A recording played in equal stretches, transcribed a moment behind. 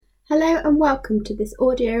Hello and welcome to this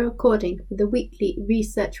audio recording for the weekly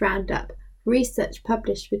Research Roundup, research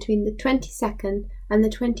published between the 22nd and the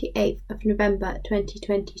 28th of November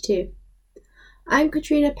 2022. I'm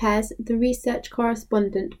Katrina Pez, the research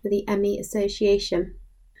correspondent for the ME Association.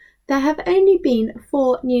 There have only been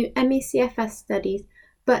 4 new ME CFS studies,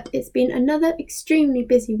 but it's been another extremely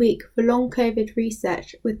busy week for long COVID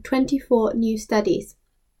research with 24 new studies.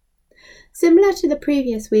 Similar to the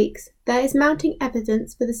previous weeks, there is mounting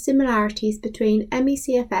evidence for the similarities between ME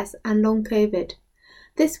CFS and Long Covid.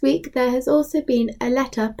 This week there has also been a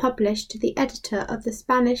letter published to the editor of the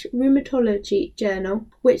Spanish Rheumatology Journal,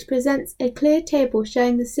 which presents a clear table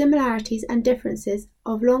showing the similarities and differences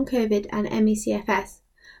of Long Covid and ME CFS.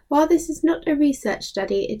 While this is not a research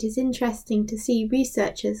study, it is interesting to see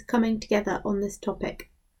researchers coming together on this topic.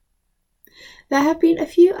 There have been a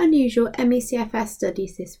few unusual ME CFS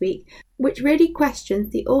studies this week, which really questions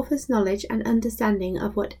the author's knowledge and understanding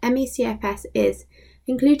of what ME CFS is,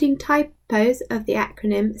 including typos of the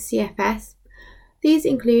acronym CFS. These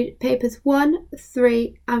include papers 1,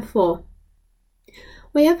 3 and 4.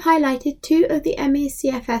 We have highlighted 2 of the ME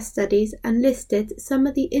CFS studies and listed some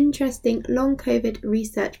of the interesting long COVID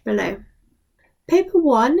research below. Paper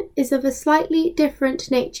 1 is of a slightly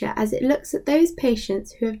different nature as it looks at those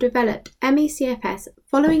patients who have developed ME CFS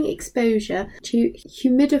following exposure to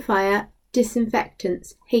humidifier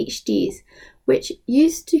disinfectants, HDs, which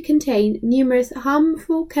used to contain numerous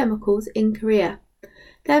harmful chemicals in Korea.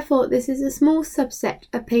 Therefore, this is a small subset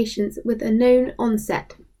of patients with a known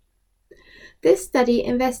onset. This study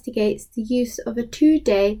investigates the use of a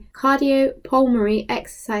 2-day cardiopulmonary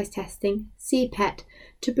exercise testing, CPET,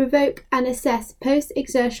 to provoke and assess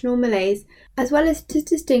post-exertional malaise, as well as to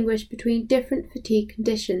distinguish between different fatigue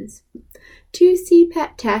conditions. 2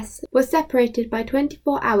 CPET tests were separated by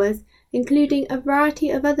 24 hours, including a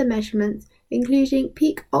variety of other measurements, including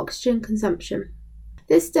peak oxygen consumption.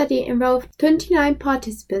 This study involved 29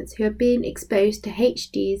 participants who had been exposed to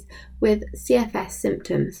HDs with CFS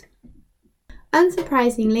symptoms.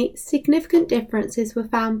 Unsurprisingly, significant differences were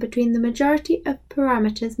found between the majority of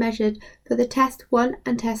parameters measured for the test 1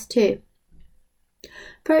 and test 2.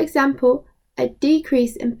 For example, a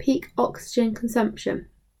decrease in peak oxygen consumption,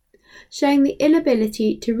 showing the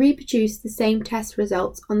inability to reproduce the same test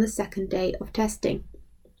results on the second day of testing.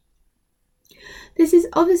 This is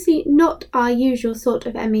obviously not our usual sort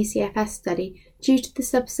of ME CFS study due to the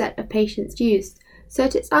subset of patients used, so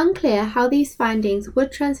it is unclear how these findings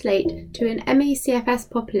would translate to an ME CFS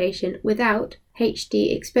population without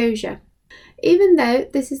HD exposure. Even though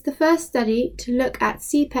this is the first study to look at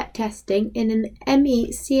CPET testing in an ME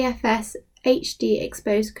CFS HD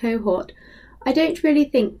exposed cohort, I don't really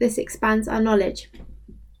think this expands our knowledge.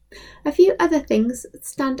 A few other things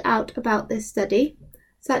stand out about this study,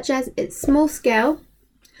 such as its small scale.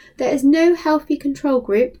 There is no healthy control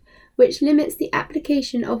group, which limits the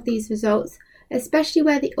application of these results, especially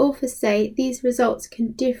where the authors say these results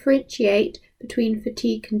can differentiate between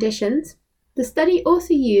fatigue conditions. The study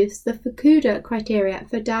also used the Fukuda criteria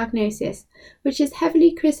for diagnosis, which is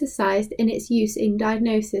heavily criticised in its use in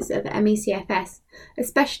diagnosis of ME CFS,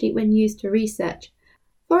 especially when used for research.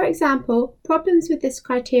 For example, problems with this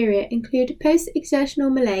criteria include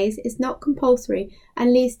post-exertional malaise is not compulsory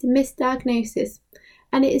and leads to misdiagnosis,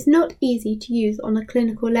 and it is not easy to use on a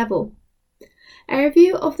clinical level. A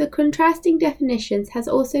review of the contrasting definitions has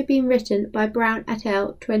also been written by Brown et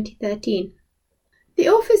al. 2013. The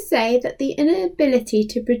authors say that the inability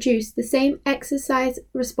to produce the same exercise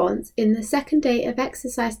response in the second day of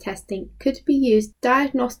exercise testing could be used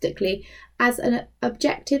diagnostically as an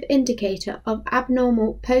objective indicator of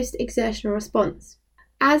abnormal post-exertional response,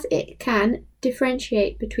 as it can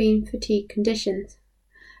differentiate between fatigue conditions.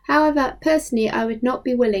 However, personally, I would not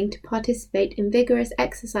be willing to participate in vigorous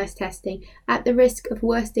exercise testing at the risk of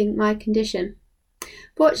worsening my condition.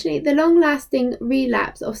 Fortunately, the long-lasting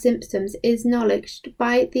relapse of symptoms is acknowledged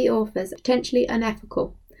by the authors potentially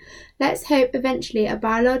unethical. Let's hope eventually a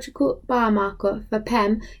biological biomarker for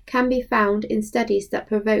PEM can be found in studies that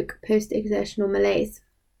provoke post-exertional malaise.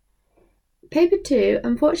 Paper 2,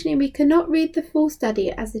 unfortunately we cannot read the full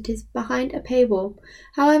study as it is behind a paywall.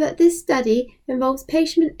 However, this study involves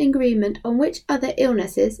patient agreement on which other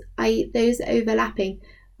illnesses, i.e. those overlapping,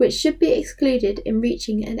 which should be excluded in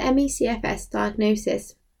reaching an ME CFS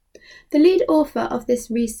diagnosis. The lead author of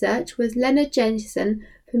this research was Leonard Jensen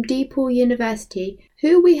from DePaul University,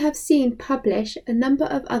 who we have seen publish a number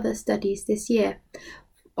of other studies this year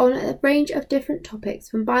on a range of different topics,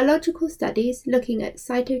 from biological studies looking at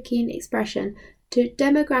cytokine expression to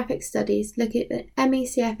demographic studies looking at ME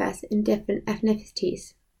CFS in different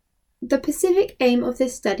ethnicities. The specific aim of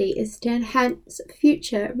this study is to enhance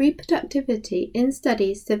future reproductivity in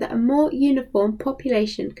studies so that a more uniform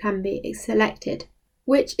population can be selected,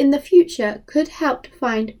 which in the future could help to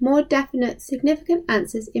find more definite, significant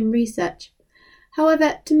answers in research.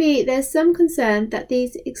 However, to me, there is some concern that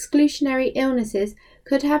these exclusionary illnesses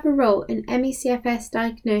could have a role in ME/CFS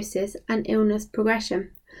diagnosis and illness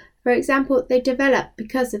progression. For example, they develop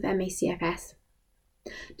because of ME/CFS.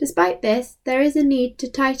 Despite this, there is a need to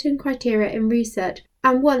tighten criteria in research,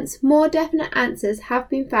 and once more definite answers have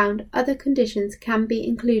been found, other conditions can be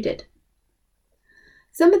included.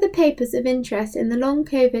 Some of the papers of interest in the Long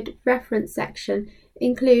Covid reference section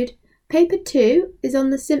include Paper 2 is on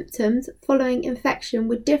the symptoms following infection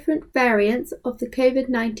with different variants of the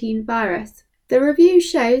COVID-19 virus. The review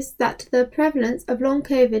shows that the prevalence of long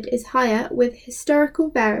COVID is higher with historical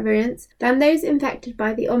variants than those infected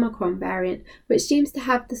by the Omicron variant, which seems to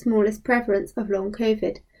have the smallest prevalence of long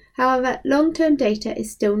COVID. However, long-term data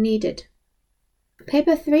is still needed.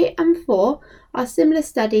 Paper 3 and 4 are similar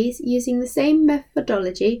studies using the same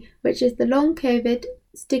methodology, which is the Long Covid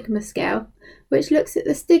Stigma Scale, which looks at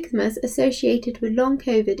the stigmas associated with long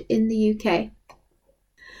COVID in the UK.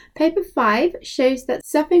 Paper 5 shows that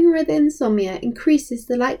suffering with insomnia increases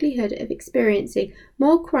the likelihood of experiencing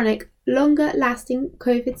more chronic, longer-lasting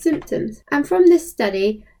COVID symptoms, and from this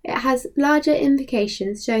study, it has larger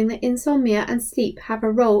implications showing that insomnia and sleep have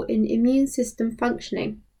a role in immune system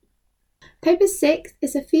functioning. Paper 6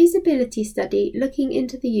 is a feasibility study looking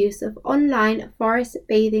into the use of online forest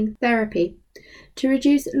bathing therapy to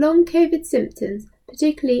reduce long COVID symptoms,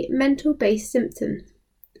 particularly mental-based symptoms.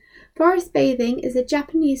 Forest bathing is a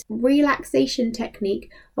Japanese relaxation technique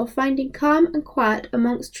of finding calm and quiet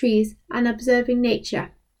amongst trees and observing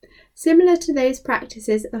nature, similar to those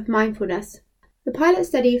practices of mindfulness. The pilot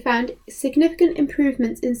study found significant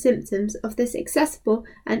improvements in symptoms of this accessible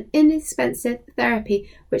and inexpensive therapy,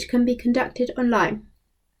 which can be conducted online.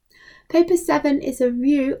 Paper 7 is a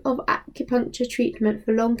review of acupuncture treatment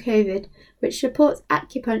for long COVID, which supports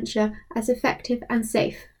acupuncture as effective and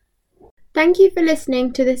safe. Thank you for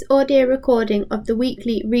listening to this audio recording of the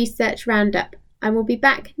weekly Research Roundup. I will be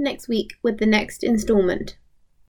back next week with the next instalment.